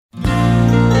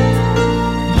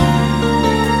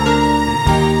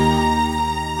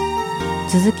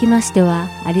続きましては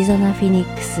アリゾナ・フィニ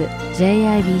ックス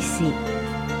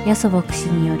JIBC ヤソ牧師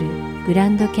によるグラ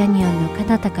ンドキャニオンのか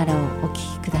なたからをお聞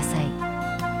きください。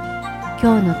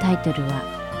今日のタイトルは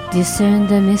Discern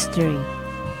the Mystery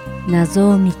謎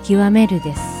を見極める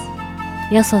です。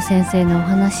ヤソ先生のお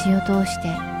話を通して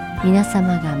皆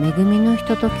様が恵みのひ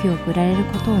とときを送られる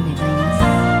ことを願いま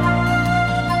す。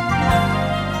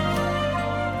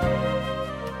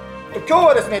今日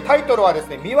はですね、タイトルはです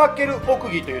ね、見分ける奥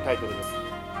義というタイトルです。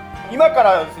今か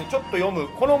らですね、ちょっと読む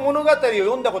この物語を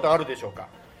読んだことあるでしょうか。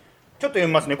ちょっと読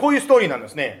みますね。こういうストーリーなんで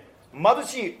すね。貧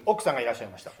しい奥さんがいらっしゃい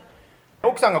ました。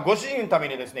奥さんがご主人のため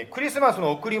にですね、クリスマス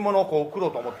の贈り物を送ろ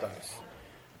うと思ったんです。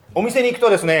お店に行くと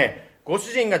ですね、ご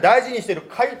主人が大事にしている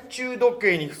懐中時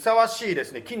計にふさわしいで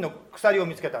すね、金の鎖を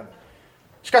見つけたんで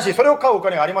す。しかしそれを買うお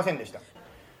金がありませんでした。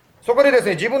そこでです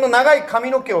ね、自分の長い髪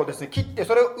の毛をですね、切って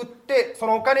それを売って、そ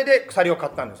のお金で鎖を買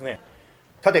ったんですね。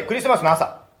さて、クリスマスの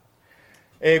朝、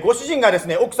ご主人がです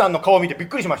ね、奥さんの顔を見てびっ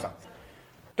くりしました。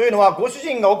というのは、ご主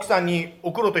人が奥さんに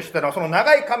贈ろうとしてたのは、その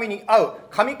長い髪に合う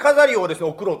髪飾りをですね、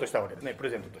贈ろうとしたわけですね、プレ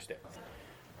ゼントとして。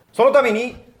そのため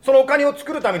に、そのお金を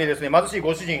作るためにですね、貧しい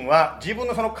ご主人は自分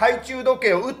のその懐中時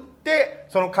計を売って、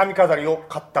その髪飾りを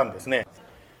買ったんですね。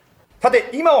さて、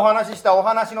今お話ししたお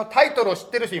話のタイトルを知っ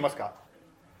てる人いますか？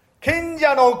賢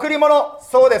者の贈り物。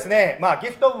そうですね。ギ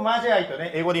フト・オブ・マジャイと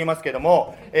ね、英語で言いますけど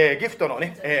も、ギフトの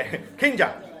ね、賢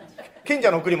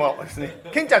者の贈り物ですね。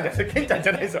賢ちゃんです。賢ちゃんじ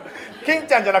ゃないですよ。賢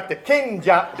ちゃんじゃなくて、賢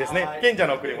者ですね。賢者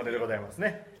の贈り物でございます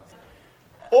ね。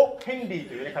オ・ヘンリー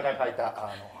という、ね、方が書いた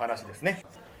お話ですね。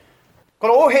こ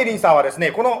のオ・ヘイリンさんはです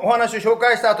ね、このお話を紹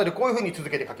介した後でこういうふうに続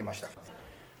けて書きました。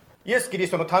イエス・キリ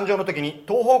ストの誕生の時に、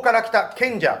東方から来た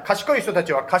賢者、賢い人た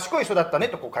ちは賢い人だったね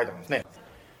とこう書いてあるんですね。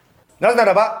なぜな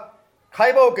らば、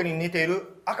貝羽桶に似てい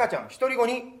る赤ちゃん一人子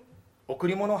に贈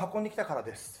り物を運んできたから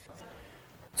です。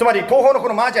つまり東方のこ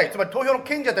のマージャイ、つまり東方の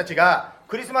賢者たちが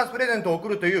クリスマスプレゼントを贈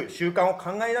るという習慣を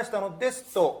考え出したので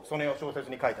すと、その小説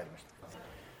に書いてありました。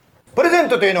プレゼン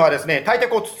トというのはですね、大抵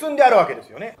こう包んであるわけです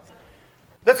よね。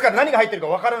ですから何が入っているか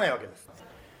わからないわけです。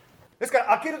ですから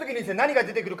開けるときにですね、何が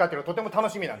出てくるかというのはとても楽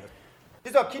しみなんです。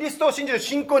実はキリストを信じる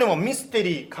信仰にもミステ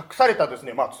リー、隠されたです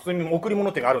ね、包み贈り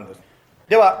物というのがあるんです。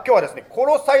では今日はですね、コ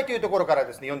ロサイというところから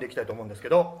ですね、読んでいきたいと思うんですけ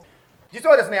ど、実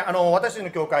はですね、私たちの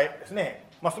教会ですね、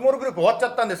スモールグループ終わっちゃ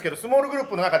ったんですけど、スモールグルー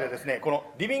プの中でですね、この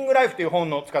リビングライフという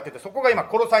本を使ってて、そこが今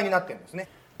コロサイになってるんですね。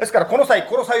ですからコロサイ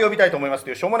を呼びたいと思いますと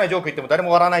いうしょうもないジョーク言っても誰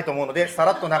も笑わないと思うので、さ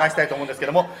らっと流したいと思うんですけ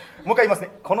ども、もう一回言いますね。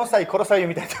コロサイ読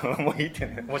みたいと思う。もういいって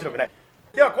ね、面白くない。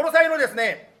ではコロサイのです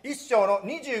ね、1章の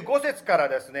25節から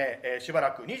ですね、しば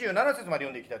らく27節まで読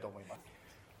んでいきたいと思います。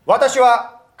私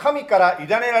は神から委ね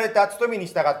られた務めに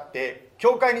従って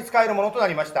教会に仕えるものとな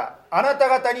りました。あなた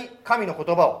方に神の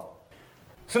言葉を、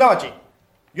すなわち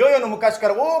世々の昔か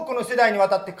ら多くの世代にわ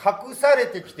たって隠され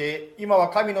てきて、今は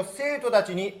神の生徒た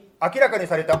ちに明らかに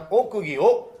された奥義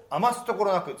を余すとこ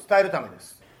ろなく伝えるためで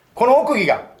す。この奥義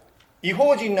が異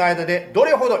邦人の間でど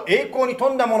れほど栄光に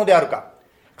富んだものであるか、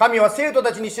神は生徒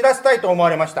たちに知らせたいと思わ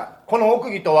れました。この奥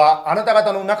義とは、あなた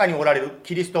方の中におられる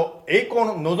キリスト、栄光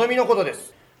の望みのことで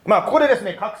す。ここでです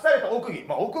ね、隠された奥義、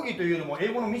奥義というのも英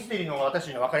語のミステリーの方が私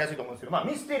には分かりやすいと思うんですけど、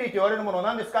ミステリーと言われるものは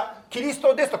何ですか？キリス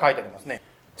トですと書いてありますね。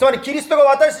つまりキリストが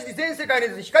私たち全世界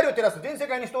に光を照らす、全世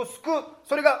界の人を救う、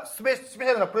それがスペシ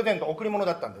ャルなプレゼント、贈り物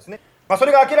だったんですね。そ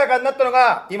れが明らかになったの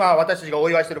が、今私たちがお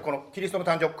祝いしているこのキリストの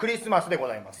誕生、クリスマスでご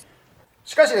ざいます。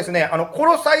しかしですね、コ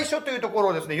ロサイ書というところ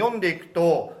をですね、読んでいく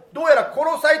と、どうやらコ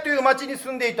ロサイという町に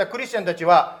住んでいたクリスチャンたち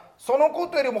は、そのこ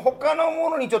とよりも他のも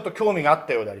のにちょっと興味があっ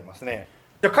たようでありますね。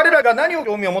じゃあ彼らが何を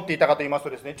興味を持っていたかと言います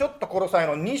とですね、ちょっとコロサイ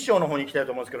の2章の方に行きたい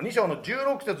と思うんですけど、2章の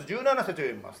16節17節を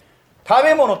読みます。食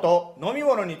べ物と飲み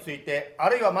物について、あ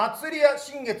るいは祭りや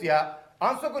新月や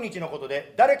安息日のこと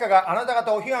で、誰かがあなた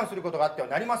方を批判することがあっては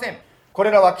なりません。こ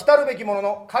れらは来たるべきもの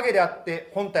の影であっ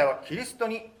て、本体はキリスト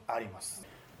にあります。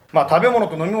食べ物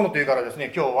と飲み物というからです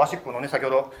ね、今日ワシップのね、先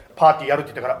ほどパーティーやるっ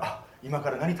て言ったから、今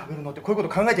から何食べるのって、こういうこ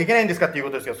と考えちゃいけないんですかっていうこ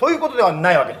とですけど、そういうことでは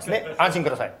ないわけですね。安心く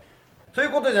ださい。そうい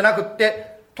うことじゃなくっ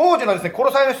て、当時のですね、コ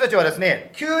ロサイの人たちはです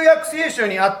ね、旧約聖書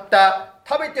にあった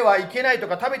食べてはいけないと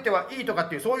か食べてはいいとかっ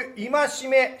ていう、そういう戒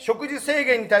め、食事制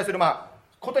限に対する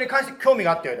ことに関して興味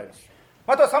があったようであります。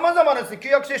また様々なですね、旧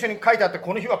約聖書に書いてあって、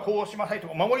この日はこうしなさいと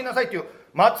か守りなさいという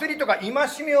祭りとか戒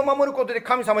めを守ることで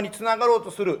神様につながろう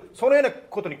とする、そのような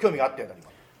ことに興味があったようであり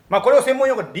ます。これを専門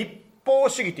用語で立法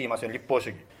主義と言いますよね。立法主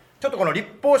義。ちょっとこの立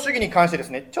法主義に関してです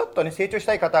ね、ちょっとね、成長し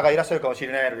たい方がいらっしゃるかもし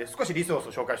れないので、少しリソース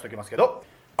を紹介しておきますけど、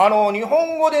日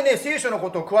本語でね、聖書の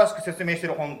ことを詳しく説明してい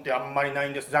る本ってあんまりない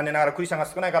んです。残念ながらクリスチャンが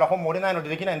少ないから本も売れないので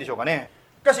できないんでしょうかね。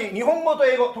しかし日本語と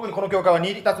英語、特にこの教会は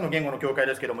2つの言語の教会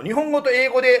ですけども、日本語と英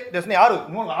語でですね、ある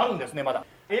ものがあるんですね。まだ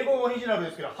英語オリジナルで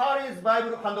すけど、ハーレーズ・バイ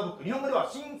ブル・ハンドブック、日本語では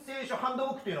新聖書ハンド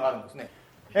ブックというのがあるんですね。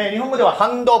日本語ではハ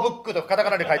ンドブックとカタカ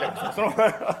ナで書いてあるんですよ。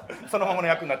そのままの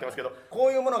訳になってますけど、こ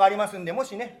ういうものがありますんで、も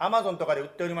しね、Amazon とかで売っ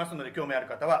ておりますので興味ある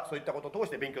方はそういったことを通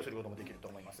して勉強することもできると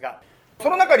思いますが、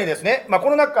その中にですね、こ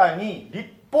の中に立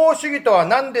法主義とは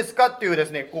何ですかっていうで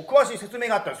すね、詳しい説明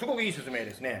があったらすごくいい説明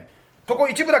ですね。そこ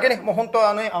一部だけね、もう本当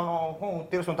はね、本を売っ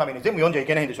てる人のために全部読んじゃい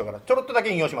けないんでしょうから、ちょろっとだ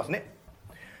け引用しますね。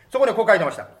そこでこう書いて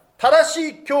ました。正し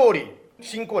い教理、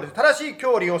信仰です。正しい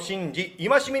教理を信じ、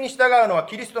戒めに従うのは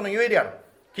キリストのゆえである。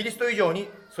キリスト以上に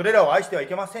それらを愛してはい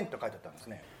けませんと書いてあったんです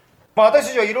ね。私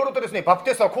たちはいろいろとですね、バプ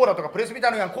テストはこうだとか、プレスビタ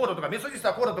リアンこうだとか、メソジスト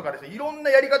はこうだとかですね、いろん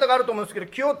なやり方があると思うんですけど、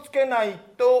気をつけない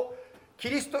と、キ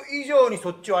リスト以上に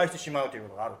そっちを愛してしまうというこ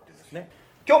とがあるっていうんですね。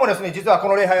今日もですね、実はこ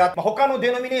の礼拝は、他の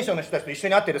デノミネーションの人たちと一緒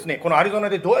に会ってですね、このアリゾナ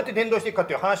でどうやって伝道していくか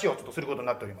という話をちょっとすることに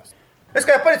なっております。です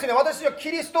からやっぱりですね、私はキ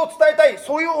リストを伝えたい、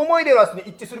そういう思いではですね、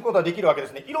一致することができるわけで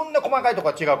すね。いろんな細かいとこ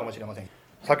ろは違うかもしれません。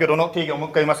先ほどの定義をもう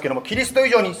一回言いますけども、キリスト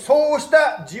以上にそうし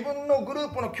た自分のグル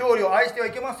ープの教理を愛しては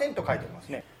いけませんと書いてあります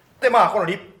ね。で、この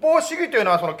立法主義という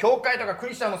のは、その教会とかク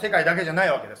リスチャンの世界だけじゃな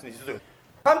いわけですね、実は。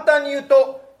簡単に言う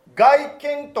と、外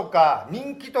見とか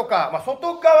人気とか、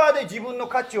外側で自分の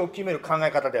価値を決める考え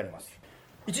方であります。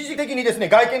一時的にですね、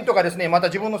外見とかですね、また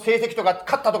自分の成績とか、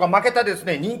勝ったとか負けたでです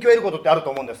ね、人気を得ることってあると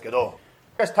思うんですけど、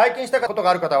しかし体験したことが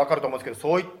ある方は分かると思うんですけど、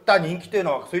そういった人気という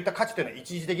のは、そういった価値というのは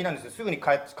一時的なんですよ。すぐに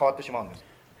変わってしまうんです。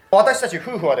私たち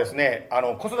夫婦はですね、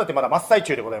子育てまだ真っ最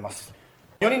中でございます。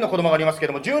4人の子供がありますけ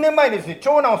ども、10年前にですね、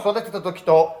長男を育てた時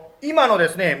と、今ので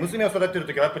すね、娘を育てている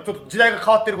時は、やっぱりちょっと時代が変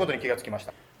わっていることに気がつきまし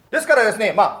た。ですからです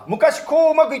ね、昔こ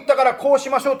ううまくいったからこうし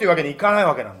ましょうというわけにいかない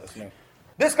わけなんですね。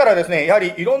ですからですね、やは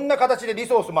りいろんな形でリ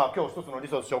ソース、今日一つのリ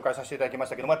ソース紹介させていただきまし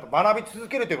たけども、やっぱ学び続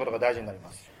けるということが大事になり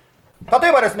ます。例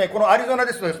えばですね、このアリゾナ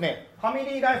ですとですね、ファミ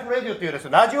リーライフラジオというです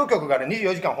ね、ラジオ局がね、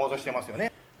24時間放送してますよ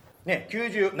ね。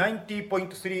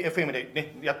90.3FM で、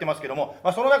ね、やってますけども、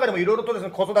その中でもいろいろとです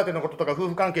ね、子育てのこととか夫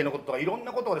婦関係のこととかいろん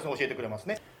なことをですね、教えてくれます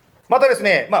ね。またです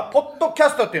ね、ポッドキャ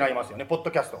ストっていうのがありますよね、ポッ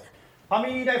ドキャスト。ファ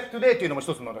ミリーライフトゥデイというのも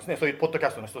一つのですね、そういうポッドキ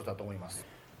ャストの一つだと思います。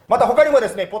また他にもで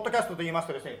すね、ポッドキャストと言います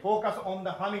とですね、フォーカスオン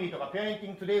ダファミリーとか、ペアレンティ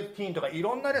ングトゥデイズティーンとか、い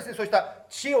ろんなですね、そうした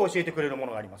知恵を教えてくれるも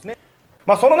のがありますね。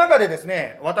その中でです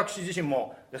ね、私自身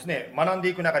もですね、学んで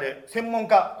いく中で、専門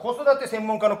家、子育て専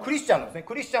門家のクリスチャンのですね、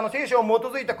クリスチャンの聖書を基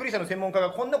づいたクリスチャンの専門家が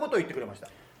こんなことを言ってくれました。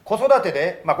子育て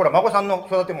で、これは孫さんの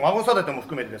育ても、孫育ても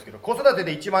含めてですけど、子育て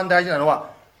で一番大事なのは、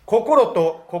心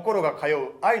と心が通う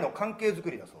愛の関係づく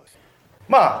りだそうです。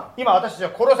今私たち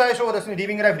はコロサイ書をですね、リ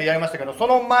ビングライフでやりましたけど、そ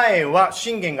の前は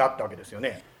箴言があったわけですよ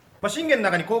ね。箴言の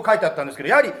中にこう書いてあったんですけど、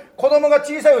やはり子供が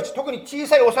小さいうち、特に小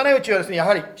さい幼いうちはですね、や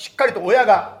はりしっかりと親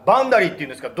がバウンダリーっていうん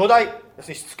ですか、土台です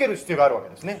ね、しつける必要があるわけ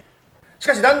ですね。し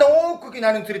かしだんだん大きく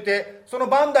なるにつれて、その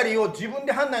バウンダリーを自分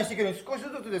で判断していくように少し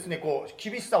ずつですね、こう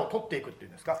厳しさを取っていくっていう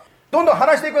んですか、どんどん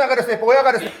話していく中ですね、親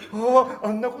がですね、あ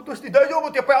んなことして大丈夫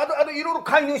ってやっぱりあといろいろ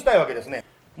介入したいわけですね。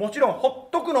もちろんほっ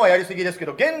とくのはやりすぎですけ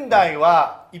ど、現代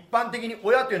は一般的に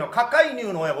親というのは過介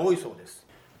入の親が多いそうです。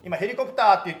今ヘリコプタ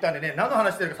ーって言ったんでね、何の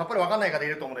話してるかさっぱり分かんない方い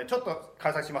ると思うのでちょっと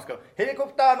解説しますけど、ヘリコ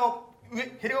プター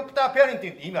ペアレンテ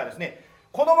ィングって意味はですね、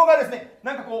子供がですね、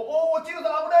なんかこう落ちるぞ危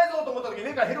ないぞと思った時に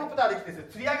上からヘリコプターで来てですね、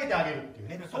釣り上げてあげるっていう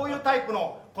ね、そういうタイプ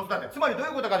の子育て。つまりどうい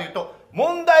うことかというと、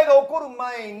問題が起こる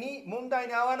前に問題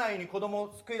に合わないように子供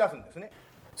を救い出すんですね。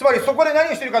つまりそこで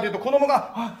何をしているかというと、子供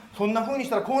がそんな風にし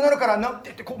たらこうなるからなって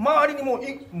言って、周りにも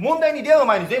問題に出会う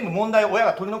前に全部問題を親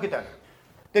が取り除けてあげる。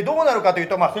でどうなるかという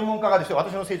と、専門家がですよ、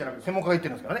私のせいじゃなくて専門家が言って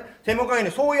るんですからね、専門家が言う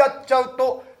にそうやっちゃう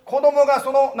と、子供が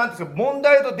そのなんですか、問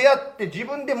題と出会って自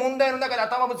分で問題の中で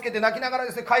頭ぶつけて泣きながら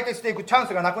ですね、解決していくチャン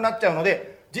スがなくなっちゃうの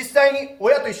で、実際に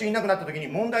親と一緒にいなくなった時に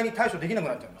問題に対処できなく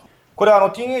なっちゃうんです。これは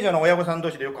ティーンエイジャーの親御さん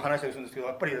同士でよく話したりするんですけど、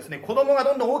やっぱりですね、子供が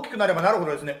どんどん大きくなればなるほ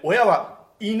どですね、親は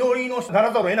祈りのな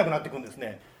らざるを得なくなっていくんです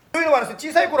ね。というのはですね、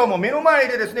小さい頃はもう目の前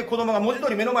でですね、子供が文字通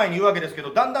り目の前にいるわけですけ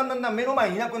ど、だんだん目の前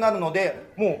にいなくなるので、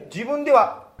もう自分で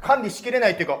は管理しきれな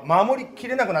いというか、守りき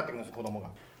れなくなってくるんです、子供が。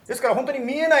ですから本当に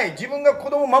見えない、自分が子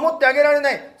供を守ってあげられ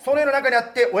ない、そのような中にあ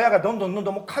って、親がどんどん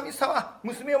もう神様、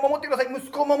娘を守ってください、息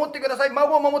子を守ってください、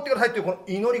孫を守ってくださいというこの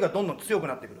祈りがどんどん強く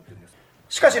なってくるっていうんです。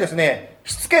しかしですね、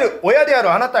しつける親であ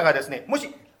るあなたがですね、も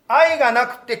し愛がな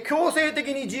くて強制的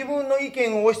に自分の意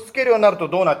見を押し付けるようになると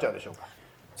どうなっちゃうでしょうか。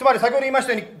つまり先ほど言いまし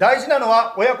たように、大事なの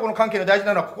は、親子の関係で大事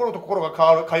なのは心と心が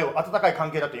通う温かい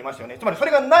関係だと言いましたよね。つまりそれ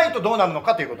がないとどうなるの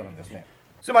かということなんですね。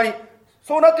つまり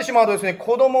そうなってしまうとですね、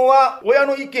子供は親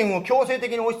の意見を強制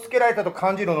的に押し付けられたと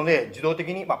感じるので、自動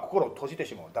的に心を閉じて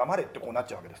しまう、黙れってこうなっ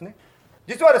ちゃうわけですね。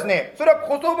実はですね、それは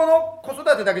子供の子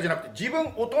育てだけじゃなくて、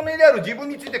大人である自分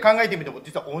について考えてみても、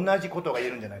実は同じことが言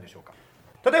えるんじゃないでしょうか。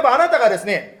例えばあなたがです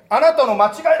ね、あなたの間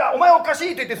違いだ、お前おかしい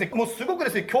と言ってですね、もうすごく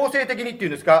ですね、強制的にっていう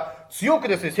んですか、強く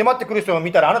ですね、迫ってくる人を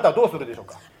見たら、あなたはどうするでしょう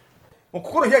か。もう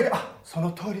心開いて、そ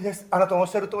の通りです、あなたのおっ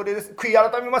しゃる通りです、悔い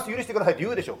改めます、許してくださいと言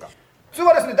うでしょうか。普通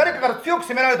はですね、誰かから強く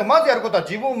責められると、まずやることは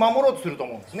自分を守ろうとすると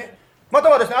思うんですね。また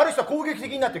はですね、ある人は攻撃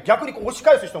的になって逆に押し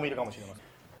返す人もいるかもしれません。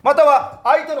または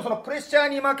相手のそのプレッシャー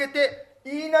に負けて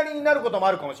言いなりになることも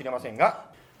あるかもしれませんが、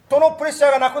そのプレッシャ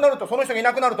ーがなくなると、その人がい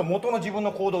なくなると、元の自分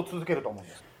の行動を続けると思うん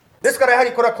です。ですからやは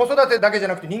りこれは子育てだけじゃ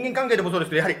なくて人間関係でもそうです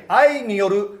けど、やはり愛によ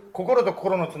る心と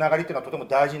心のつながりというのはとても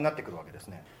大事になってくるわけです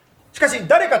ね。しかし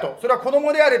誰かと、それは子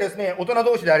供であれですね、大人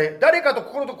同士であれ、誰かと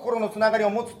心と心のつながりを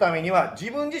持つためには、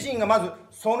自分自身がまず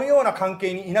そのような関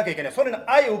係にいなきゃいけない。それの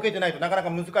愛を受けてないとなかなか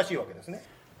難しいわけですね。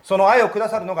その愛をくだ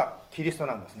さるのがキリスト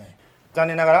なんですね。残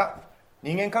念ながら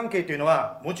人間関係というの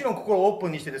は、もちろん心をオープ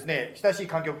ンにしてですね、親しい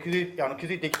関係を築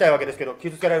いていきたいわけですけど、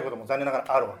傷つけられることも残念なが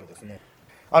らあるわけですね。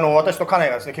私と家内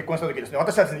がですね、結婚した時ですね、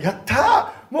私はですね、やったー、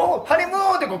もうハニム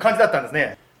ーンって感じだったんです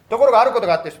ね。ところがあること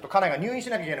があって、ちょっと家内が入院し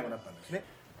なきゃいけなくなったんですね。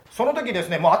その時です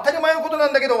ね、もう当たり前のことな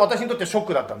んだけど、私にとってショッ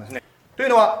クだったんですね。という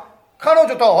のは、彼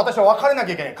女とは私は別れな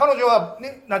きゃいけない。彼女は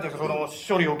ね、なんていうか、その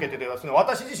処理を受けててですね、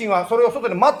私自身はそれを外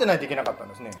で待ってないといけなかったん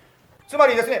ですね。つま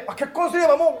りですね、結婚すれ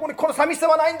ばもうこの寂しさ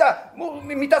はないんだ、もう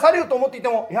満たされると思っていて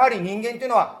も、やはり人間という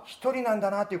のは一人なんだ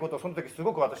なということをその時す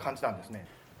ごく私感じたんですね。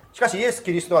しかしイエス・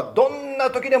キリストはどんな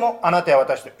時でもあなたや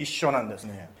私と一緒なんです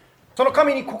ね。その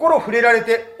神に心を触れられ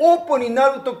てオープンにな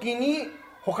る時に、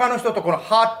他の人とこの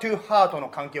ハートゥーハートの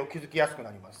関係を築きやすく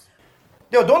なります。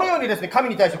ではどのようにですね、神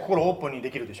に対して心をオープンに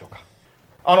できるでしょう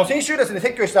か。先週ですね、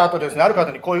説教した後でですね、ある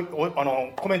方にこういう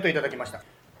コメントをいただきました。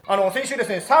先週です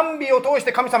ね、賛美を通し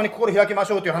て神様に心を開きま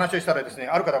しょうという話をしたらですね、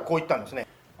ある方がこう言ったんですね。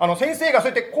先生がそ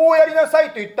うやってこうやりなさい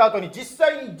と言った後に実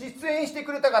際に実演して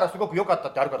くれたからすごく良かった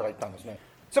ってある方が言ったんですね。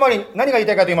つまり何が言い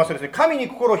たいかと言いますとですね、神に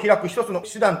心を開く一つの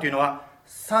手段というのは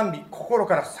賛美、心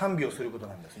から賛美をすること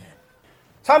なんですね。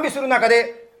賛美する中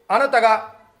であなた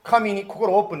が神に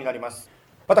心オープンになります。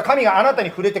また神があなたに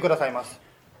触れてくださいます。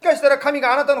しかしたら神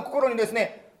があなたの心にです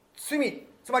ね、罪、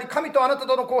つまり神とあなた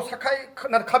との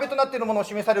壁となっているものを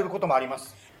示されることもありま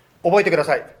す。覚えてくだ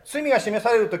さい。罪が示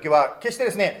されるときは決して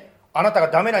ですね、あなたが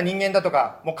ダメな人間だと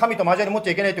か、もう神と交わり持っち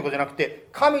ゃいけないということじゃなくて、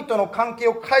神との関係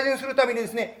を改善するためにで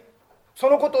すね、そ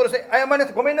のことをですね、謝りな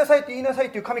さい、ごめんなさいと言いなさい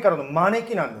という神からの招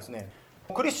きなんですね。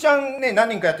クリスチャンね、何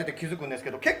人かやってて気づくんです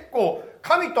けど、結構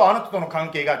神とあなたとの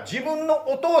関係が自分の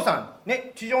お父さん、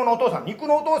ね、地上のお父さん、肉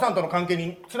のお父さんとの関係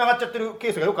につながっちゃってるケ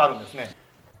ースがよくあるんですね。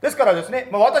ですからですね、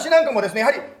私なんかもですね、や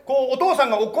はりお父さん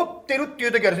が怒ってるってい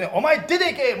う時はですね、お前出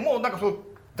ていけ、もうなんかそう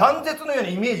断絶のような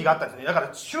イメージがあったんですね。だから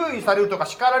注意されるとか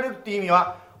叱られるっていう意味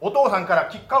は、お父さんから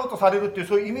キックアウトされるっていう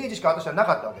そういうイメージしか私はな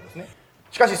かったわけですね。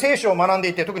しかし聖書を学んで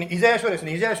いて、特にイザヤ書です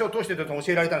ね、イザヤ書を通してと教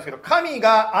えられたんですけど、神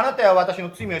があなたや私の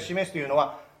罪を示すというの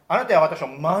は、あなたや私を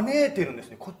招いているんです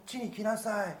ね。こっちに来な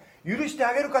さい、許して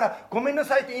あげるからごめんな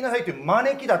さいと言いなさいという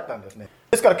招きだったんですね。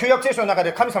ですから旧約聖書の中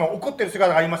で神様が怒っている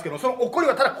姿がありますけど、その怒り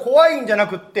はただ怖いんじゃな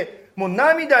くって、もう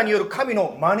涙による神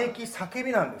の招き、叫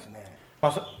びなんですね。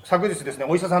昨日ですね、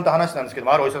お医者さんと話したんですけど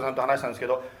も、あるお医者さんと話したんですけ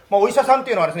ど、お医者さんって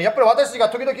いうのはですね、やっぱり私たちが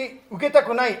時々受けた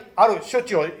くないある処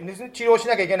置をですね、治療し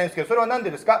なきゃいけないんですけど、それは何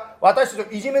でですか？私たち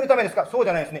をいじめるためですか？そう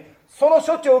じゃないですね。その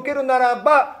処置を受けるなら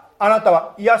ば、あなた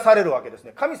は癒されるわけです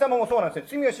ね。神様もそうなんで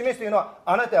すね。罪を示すというのは、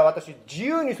あなたや私を自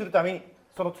由にするために、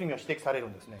その罪を指摘される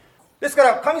んですね。ですか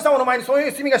ら、神様の前にそうい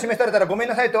う罪が示されたら、ごめん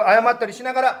なさいと謝ったりし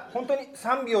ながら、本当に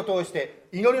賛美を通して、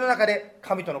祈りの中で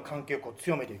神との関係を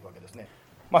強めていくわけですね。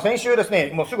先週です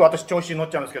ね、もうすぐ私調子に乗っ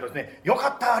ちゃうんですけどですね、よか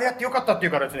った、あれやってよかったってい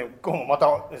うからですね、今後ま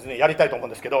たですね、やりたいと思うん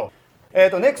ですけど、ネ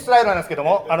クストスライドなんですけど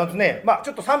も、ですね、ち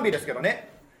ょっと賛美ですけどね、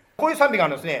こういう賛美があ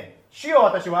るんですね。主よ、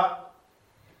私は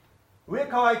上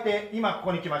乾いて今こ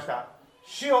こに来ました。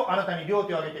主よ、あなたに両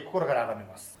手を挙げて心から崇め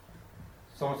ます。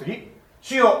その次、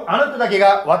主よ、あなただけ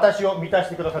が私を満たし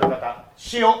てくださる方。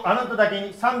主よ、あなただけ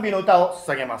に賛美の歌を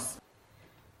捧げます。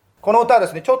この歌はで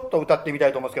すね、ちょっと歌ってみた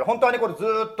いと思うんですけど、本当はね、これず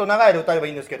っと長い間歌えばい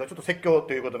いんですけど、ちょっと説教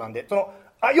ということなんで、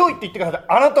良いって言ってください。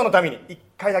あなたのために一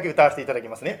回だけ歌わせていただき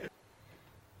ますね。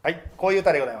はい、こういう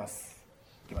歌でございます。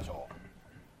いきましょう。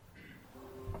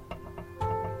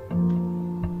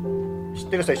知っ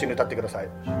てる人は一緒に歌ってください。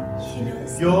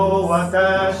よ、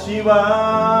私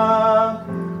は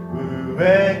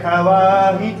上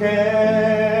乾い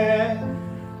て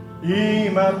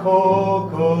今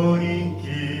ここに来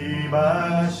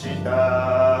ました。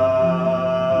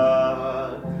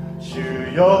主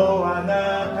よ、あ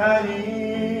なた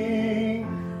に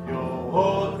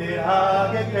両手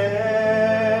あげ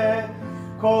て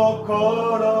心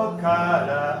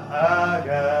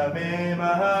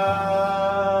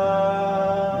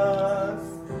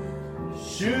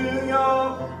す。主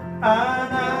よ、あ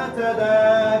なた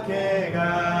だけが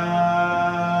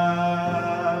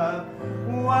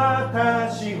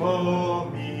私を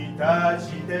満た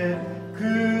して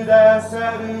くだ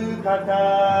さる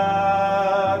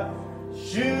方。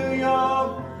主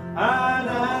よ、あ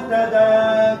なた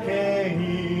だけ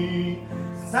に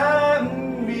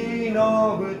賛美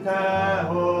の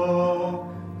歌を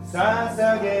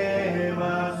捧げ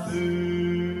ます。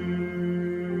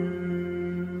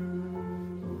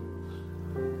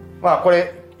まあこ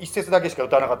れ一節だけしか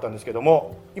歌わなかったんですけど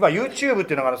も、今 YouTube っ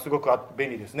ていうのがすごく便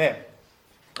利ですね。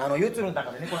YouTube の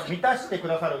中でね、これ満たしてく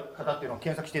ださる方っていうのを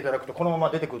検索していただくとこのまま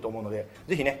出てくると思うので、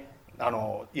ぜひね、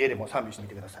家でも賛美してみ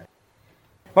てください。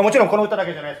もちろんこの歌だ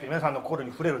けじゃないですけど、皆さんの心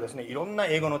に触れるですね、いろんな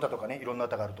英語の歌とかね、いろんな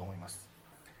歌があると思います。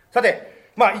さて、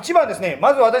一番ですね、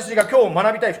まず私が今日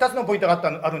学びたい2つのポイントが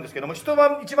あるんですけども、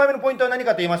1番目のポイントは何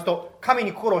かと言いますと、神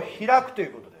に心を開くとい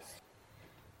うことです。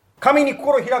神に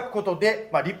心を開くことで、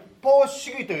立法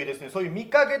主義というですね、そういう見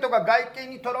かけとか外見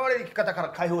にとらわれる生き方から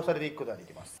解放されていくことがで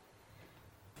きます。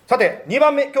さて、2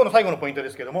番目、今日の最後のポイントで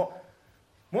すけども、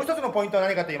もう一つのポイントは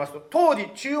何かと言いますと、当時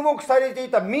注目されてい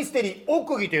たミステリー、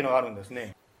奥義というのがあるんです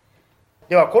ね。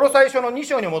では、この最初の2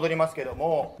章に戻りますけど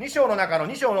も、2章の中の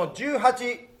2章の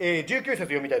18、19節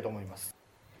読みたいと思います。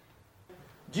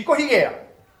自己卑下や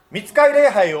御使い礼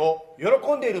拝を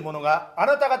喜んでいる者があ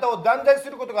なた方を断罪す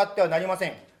ることがあってはなりませ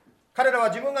ん。彼らは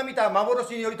自分が見た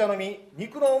幻により頼み、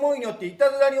肉の思いによっていた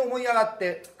ずらに思い上がっ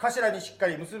て頭にしっか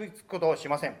り結びつくことをし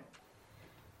ません。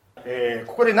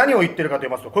ここで何を言ってるかと言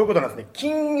いますと、こういうことなんですね。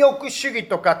禁欲主義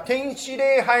とか天使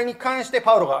礼拝に関して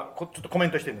パウロがちょっとコメ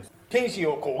ントしてるんです。天使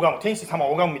を拝む、天使様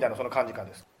を拝むみたいなその感じ感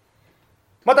です。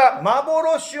また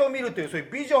幻を見るというそうい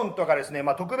うビジョンとかですね、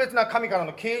特別な神から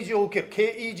の啓示を受け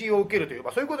る、啓示を受けるという、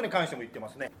そういうことに関しても言ってま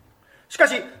すね。しか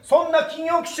しそんな禁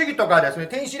欲主義とかですね、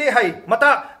天使礼拝、ま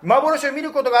た幻を見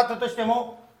ることがあったとして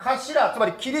も、頭、つま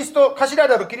り頭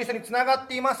であるキリストにつながっ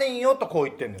ていませんよとこう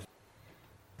言ってるんです。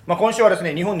今週はです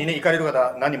ね、日本にね、行かれる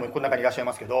方何人もこの中にいらっしゃい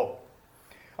ますけど、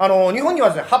日本には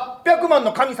ですね、800万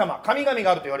の神々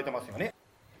があると言われてますよね。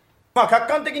客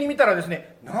観的に見たらです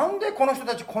ね、なんでこの人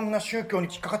たちこんな宗教に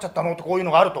引っかかっちゃったのとこういう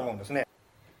のがあると思うんですね。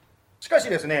しかし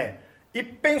ですね、いっ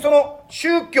ぺんその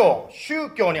宗教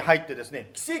に入ってです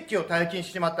ね、奇跡を体験し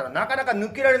てしまったらなかなか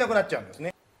抜けられなくなっちゃうんです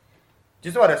ね。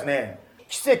実はですね、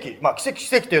奇跡と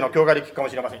いうのを教会で聞くかも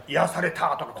しれません。癒され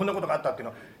たとかこんなことがあったっていう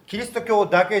のはキリスト教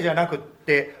だけじゃなくっ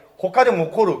て他でも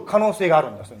起こる可能性があ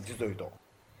るんですね。実を言うと、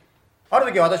ある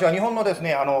時私は日本のです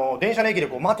ね、電車の駅で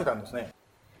待ってたんですね。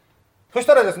そし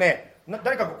たらですね、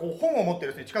誰かが本を持って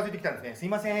ですね、近づいてきたんですね。すい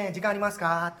ません、時間あります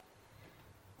か。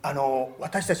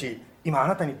私たち今あ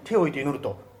なたに手を置いて祈る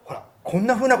と、ほらこん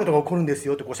な風なことが起こるんです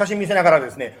よって写真見せながらで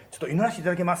すね、ちょっと祈らせていた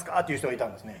だけますかっていう人がいた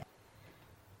んですね。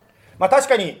確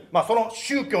かに、その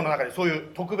宗教の中でそうい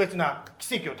う特別な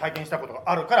奇跡を体験したことが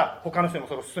あるから他の人にも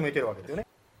それを勧めてるわけですよね。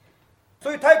そ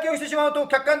ういう体験をしてしまうと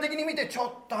客観的に見て、ちょ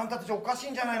っとあんたたちおかし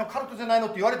いんじゃないの、カルトじゃないのっ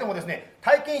て言われてもですね、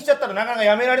体験しちゃったらなかなか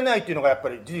やめられないっていうのがやっぱ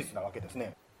り事実なわけです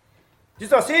ね。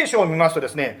実は聖書を見ますとで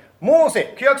すね、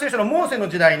旧約聖書のモーセの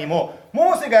時代にも、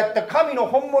モーセがやった神の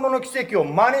本物の奇跡を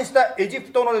真似したエジプ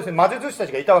トのですね、魔術師た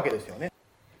ちがいたわけですよね。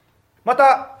ま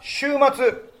た週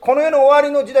末、この世の終わ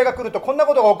りの時代が来るとこんな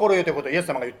ことが起こるよということをイエス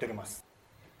様が言っております。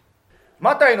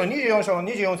マタイの24章の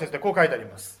24節でこう書いてあり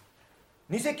ます。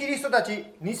偽キリストたち、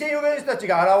偽預言者たち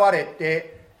が現れ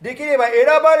て、できれば選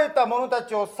ばれた者た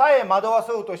ちをさえ惑わ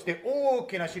そうとして大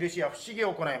きな印や不思議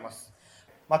を行います。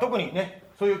特にね、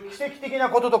そういう奇跡的な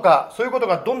こととか、そういうこと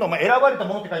がどんどん選ばれた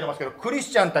ものって書いてますけど、クリ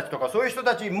スチャンたちとかそういう人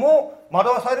たちも惑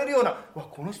わされるような、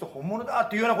この人本物だっ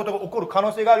ていうようなことが起こる可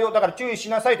能性があるよ、だから注意し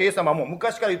なさいとイエス様はもう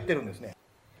昔から言ってるんですね。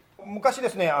昔で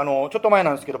すね、ちょっと前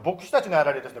なんですけど、牧師たちの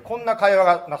間でですね、こんな会話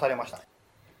がなされました。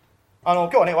今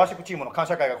日はね、ワーシップチームの感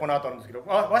謝会がこの後あるんですけど、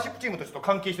ワーシップチームとちょっと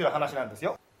関係している話なんです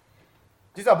よ。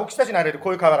実は牧師たちの間でこ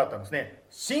ういう会話だったんですね。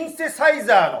シンセサイ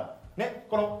ザーのね、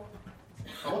この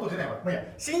音出ないわ。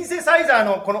シンセサイザー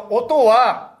のこの音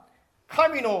は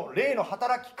神の霊の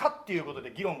働きかっていうこと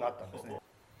で議論があったんですね。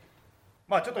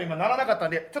ちょっと今ならなかったん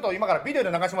で、ちょっと今からビデオ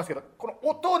で流しますけど、この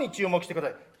音に注目してくだ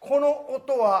さい。この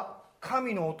音は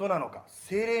神の音なのか、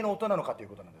聖霊の音なのかという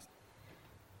ことなんです。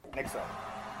ネクスト。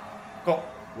こ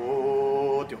う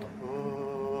おーって音、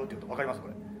おーって音、わかります？こ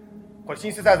れシ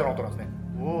ンセサイザーの音なんですね。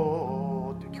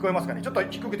おーって聞こえますかね？ちょっと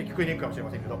低くて聞こえにくいかもしれ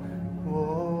ませんけど、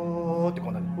おーってこ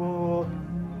んなに、おーって。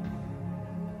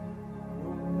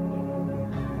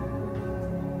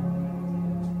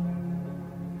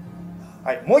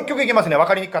はい、もう一曲いきますね。分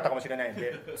かりにくかったかもしれないん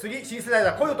で、次シンセサイザ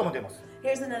ーこういう音も出ます。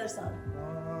 Here's another song.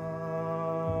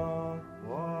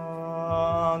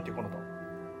 っていうこの音。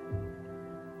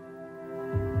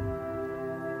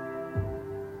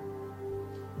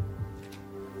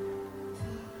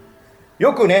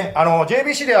よくね、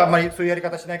JBC ではあんまりそういうやり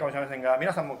方しないかもしれませんが、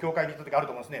皆さんも教会に行った時ある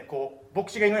と思うんですね。こう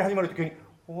牧師が祈り始まると急に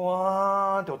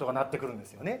わーんって音が鳴ってくるんで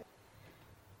すよね。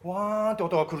わーんって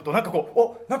音が来ると、なんか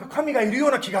こう、なんか神がいるよ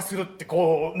うな気がするって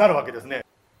こうなるわけですね。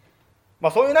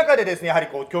そういう中でですね、やはり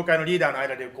こう教会のリーダーの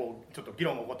間でこうちょっと議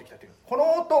論が起こってきたという、この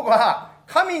音が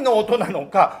神の音なの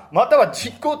か、または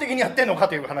実効的にやってるのか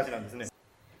という話なんですね。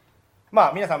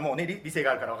皆さんもうね、理性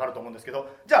があるから分かると思うんですけど、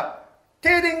じゃあ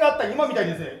停電があったり今みたい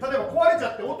にですね、例えば壊れちゃ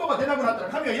って音が出なくなったら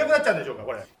神はいなくなっちゃうんでしょうか。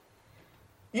これ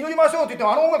祈りましょうって言って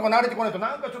も音楽が慣れてこないと、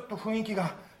なんかちょっと雰囲気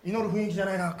が祈る雰囲気じゃ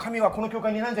ないな、神はこの教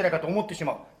会にいないんじゃないかと思ってし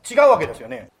まう。違うわけですよ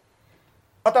ね。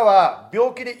または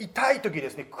病気で痛い時で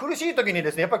すね、苦しい時に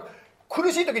ですね、やっぱり苦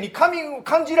しい時に神を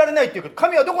感じられないっていうか、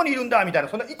神はどこにいるんだみたいな、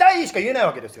そんな痛いしか言えない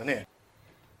わけですよね。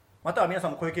または皆さ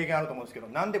んもこういう経験あると思うんですけど、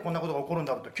なんでこんなことが起こるん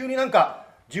だろうと、急になんか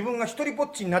自分が一人ぼ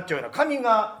っちになっちゃうような、神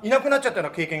がいなくなっちゃったよう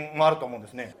な経験もあると思うんで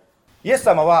すね。イエス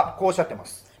様はこうおっしゃってま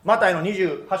す。マタイの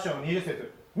28章の20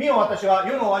節、見よ私は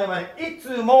世の終わりまでいつ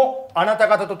もあなた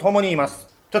方と共にいます。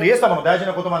ちょっとイエス様の大事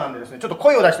な言葉なんでですね、ちょっと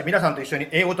声を出して皆さんと一緒に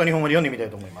英語と日本語で読んでみたい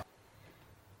と思います。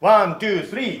ワン、ツー、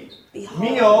スリー。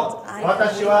見よ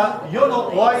私は世の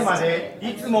終わりまで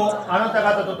いつもあなた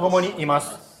方と共にいま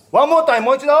す。ワンモータイム、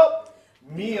もう一度。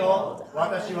見よ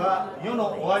私は世の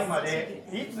終わりまで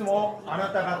いつもあな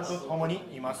た方と共に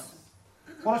います。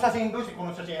この写真、どうしてこ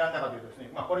の写真選んだかというとですね、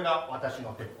これが私の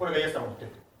手、これがイエス様の手。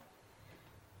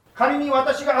仮に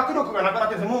私が握力がなくなっ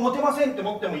てですね、もう持てませんって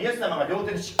思っても、イエス様が両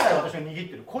手でしっかり私を握ってい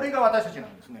る。これが私たちな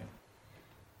んですね。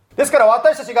ですから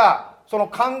私たちがその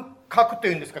感覚と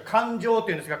いうんですか、感情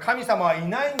というんですか、神様はい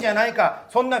ないんじゃないか、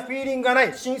そんなフィーリングがな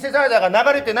い、シンセサイザーが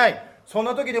流れてない、そん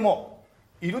な時でも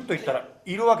いると言ったら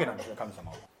いるわけなんですよ、神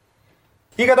様は。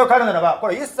言い方を変えるならば、こ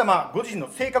れはイエス様ご自身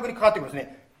の性格に関わってくるんです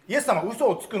ね。イエス様は嘘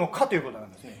をつくのかということな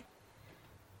んですね。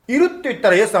いるって言った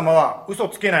らイエス様は嘘を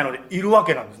つけないのでいるわ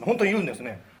けなんですね。本当にいるんです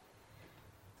ね。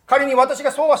仮に私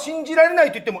がそうは信じられない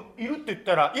と言っても、いるって言っ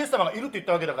たらイエス様がいるって言っ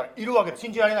たわけだからいるわけです。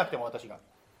信じられなくても私が。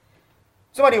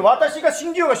つまり私が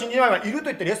信じようが信じないがいると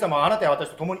言ってイエス様はあなたや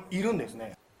私と共にいるんです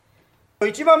ね。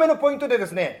一番目のポイントでで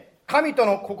すね、神と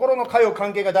の心の通う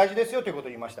関係が大事ですよということを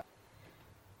言いました。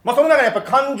その中にやっぱり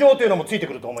感情というのもついて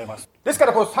くると思います。ですか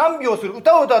らこう賛美をする、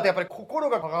歌を歌うとやっぱり心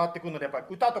が関わってくるので、やっぱり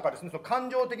歌とかですね、その感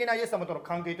情的なイエス様との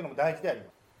関係というのも大事でありま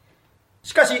す。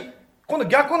しかし今度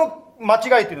逆の間違い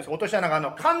というんですか、落とし穴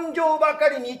が感情ばか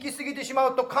りに行き過ぎてしま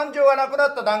うと、感情がなくな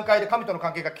った段階で神との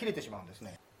関係が切れてしまうんです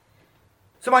ね。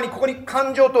つまりここに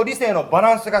感情と理性のバ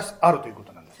ランスがあるというこ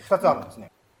となんです。2つあるんです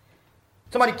ね。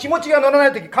つまり気持ちが乗らな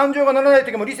いとき、感情が乗らない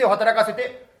ときも理性を働かせ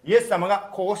て、イエス様が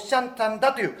こうおっしゃったん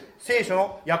だという聖書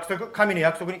の約束、神の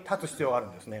約束に立つ必要がある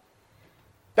んですね。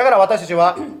だから私たち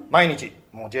は毎日、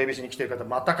もう JBC に来ている方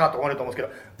またかと思われると思うんです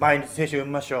けど、毎日聖書を読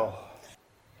みましょ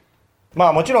う。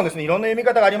もちろんですね、いろんな読み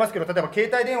方がありますけど、例えば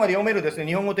携帯電話で読めるですね、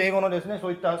日本語と英語のですね、そ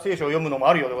ういった聖書を読むのも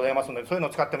あるようでございますので、そういうのを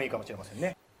使ってもいいかもしれません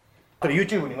ね。それ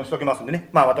YouTube に載せておきますんでね、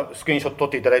またスクリーンショット撮っ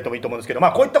ていただいてもいいと思うんですけど、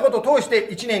こういったことを通して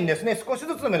1年にですね、少し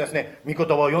ずつでもですね、御言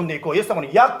葉を読んでいこう、イエス様の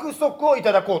約束をい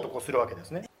ただこうとこうするわけです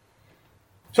ね。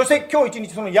そして今日一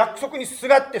日その約束にす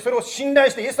がって、それを信頼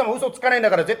して、イエス様は嘘をつかないん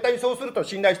だから絶対にそうすると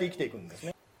信頼して生きていくんです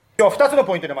ね。今日は2つの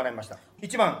ポイントで学びました。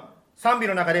1番、賛美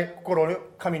の中で心を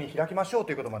神に開きましょう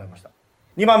ということを学びました。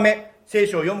2番目、聖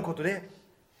書を読むことで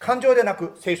感情でな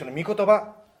く聖書の御言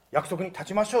葉、約束に立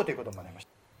ちましょうということを学びまし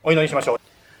た。お祈りしましょう。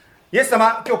イエス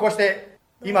様、今日こうして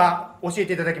今教え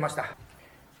ていただきました。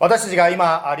私たちが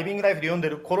今リビングライフで読んでい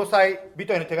るコロサイ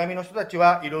人への手紙の人たち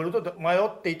はいろいろと迷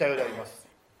っていたようであります。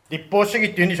立法主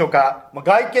義っていうんでしょうか、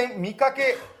外見、見か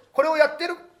け、これをやって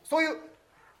る、そういう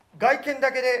外見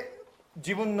だけで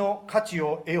自分の価値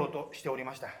を得ようとしており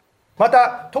ました。ま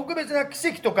た特別な奇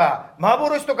跡とか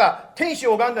幻とか天使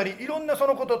を拝んだり、いろんなそ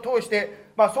のことを通して、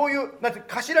そういう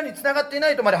頭につながっていな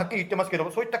いとまではっきり言ってますけど、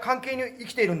そういった関係に生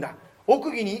きているんだ、奥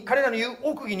義に、彼らの言う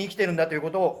奥義に生きているんだという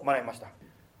ことを学びました。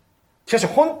しかし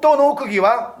本当の奥義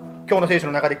は今日の聖書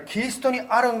の中でキリストに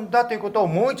あるんだということを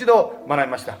もう一度学び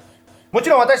ました。もち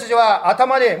ろん私たちは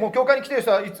頭で、もう教会に来ている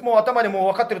人はいつも頭でもう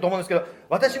分かっていると思うんですけど、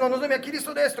私の望みはキリス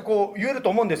トですとこう言えると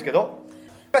思うんですけど、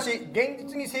しかし現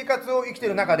実に生活を生きてい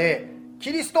る中で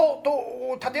キリスト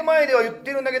と建前では言っ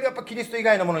てるんだけど、やっぱキリスト以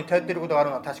外のものに頼っていることがあ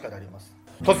るのは確かであります。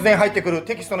突然入ってくる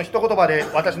テキストの一言葉で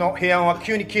私の平安は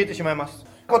急に消えてしまいます。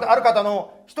ある方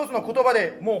の一つの言葉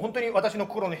でもう本当に私の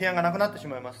心の平安がなくなってし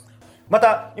まいます。ま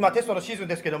た今テストのシーズン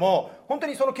ですけども、本当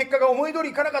にその結果が思い通り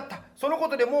いかなかった、そのこ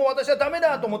とでもう私はダメ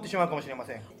だと思ってしまうかもしれま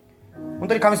せん。本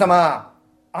当に神様、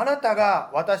あなたが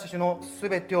私たちのす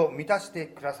べてを満たして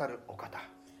くださるお方。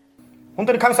本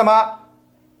当に神様、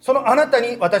そのあなた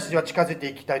に私たちは近づいて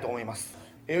いきたいと思います。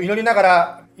祈りなが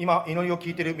ら今祈りを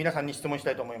聞いている皆さんに質問し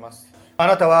たいと思います。あ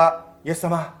なたはイエス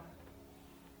様、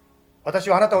私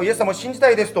はあなたをイエス様を信じた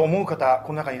いですと思う方、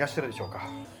この中にいらっしゃるでしょうか。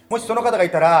もしその方が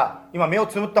いたら、今目を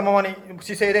つむったままに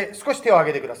姿勢で少し手を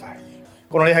挙げてください。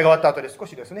この礼拝が終わった後で少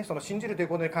しですね、その信じるという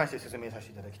ことに関して説明させ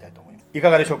ていただきたいと思います。いか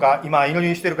がでしょうか。今祈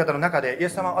りしている方の中で、イエ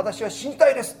ス様私は信じた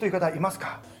いですという方います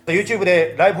か。 YouTube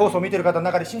でライブ放送を見ている方の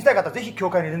中で信じたい方、ぜひ教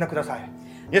会に連絡ください。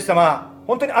イエス様、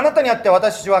本当にあなたにあって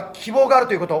私たちは希望がある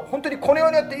ということ、本当にこの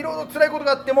世にあっていろいろ辛いこと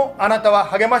があっても、あなたは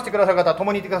励ましてくださる方、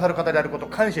共にいてくださる方であることを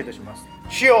感謝いたします。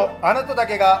主よ、あなただ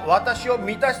けが私を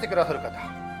満たしてくださる方、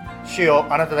主よ、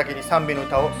あなただけに賛美の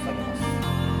歌を捧げます。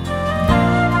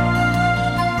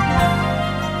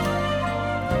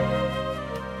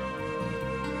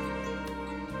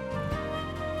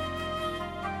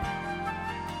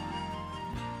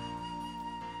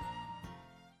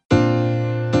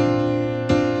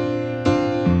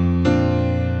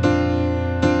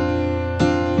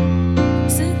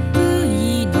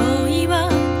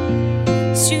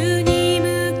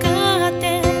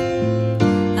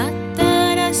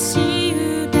新し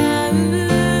い歌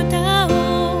を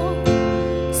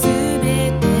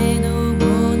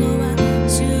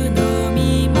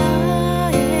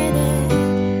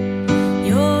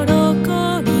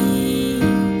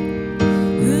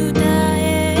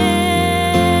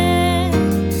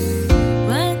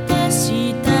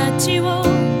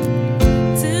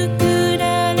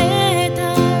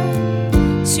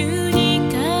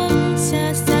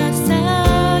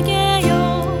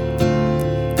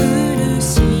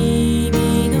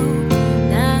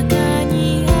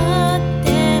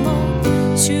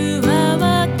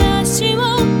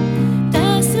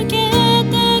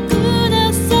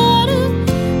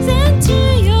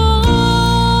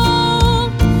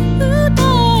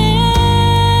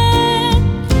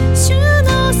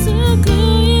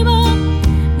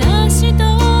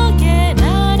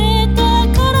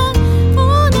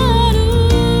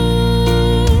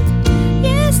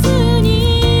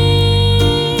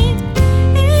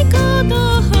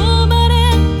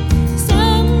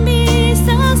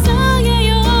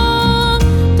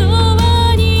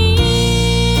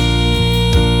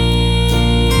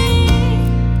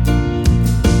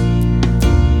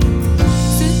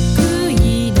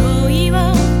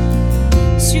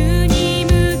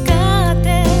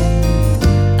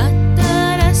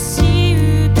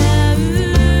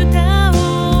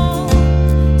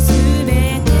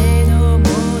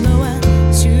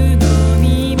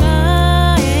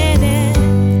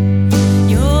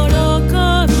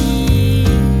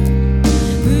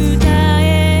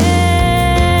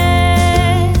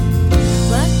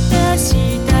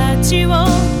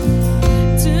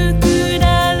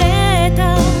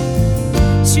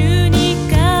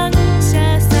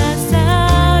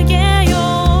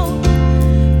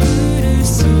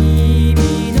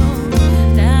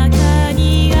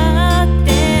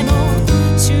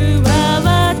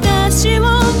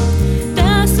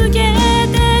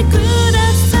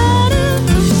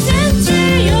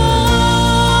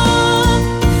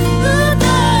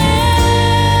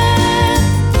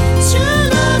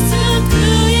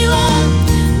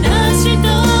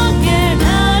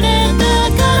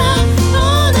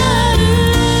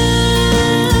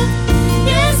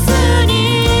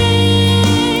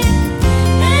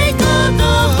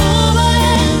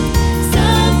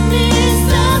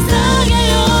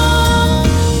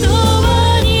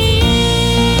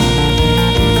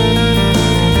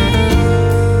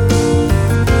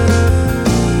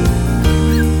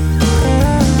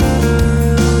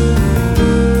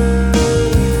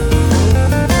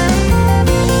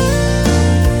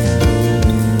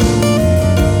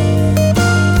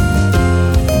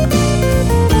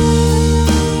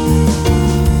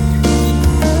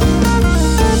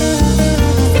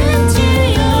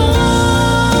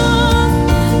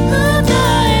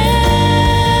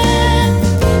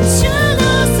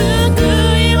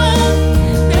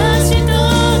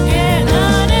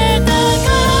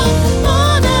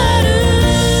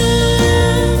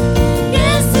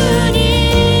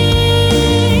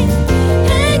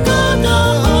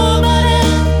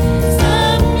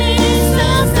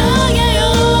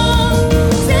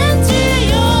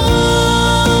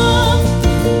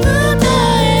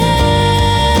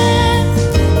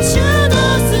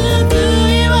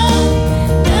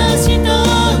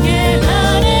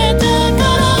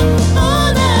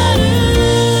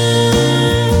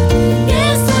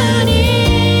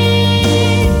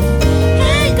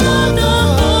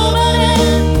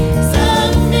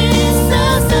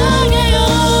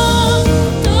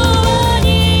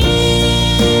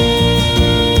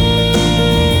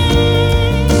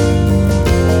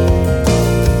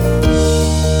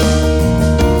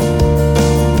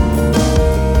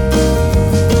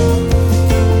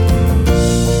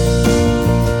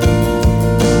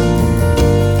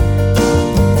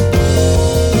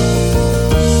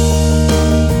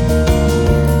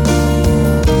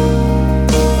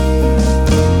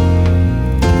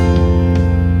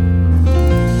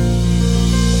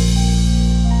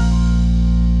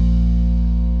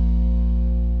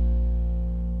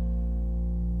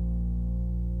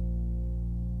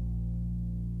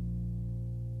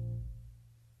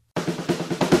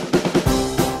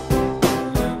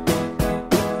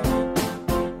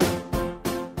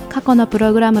去のプ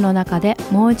ログラムの中で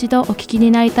もう一度お聞きに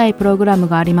なりたいプログラム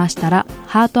がありましたら、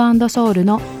ハート&ソウル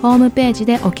のホームページ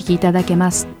でお聞きいただけ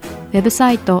ます。ウェブ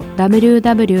サイト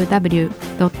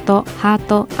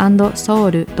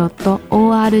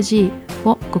www.heartandsoul.org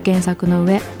をご検索の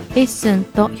上、Listen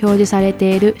と表示され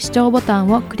ている視聴ボタ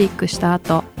ンをクリックした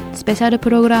後、スペシャルプ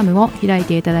ログラムを開い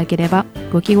ていただければ、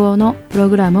ご記号のプロ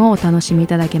グラムをお楽しみい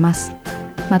ただけます。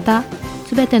また、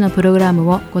すべてのプログラム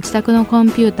をご自宅のコ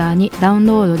ンピューターにダウン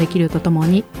ロードできるととも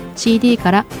に、CD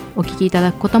からお聴きいた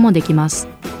だくこともできます。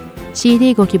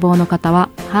CD ご希望の方は、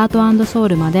ハート&ソウ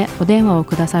ルまでお電話を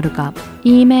くださるか、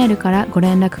E メールからご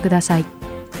連絡ください。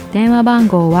電話番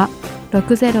号は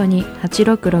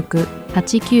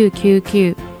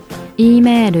 602-866-8999、E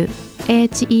メール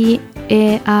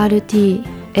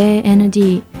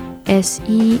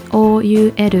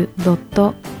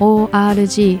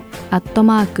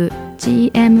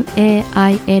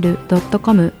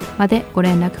までご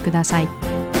連絡ください。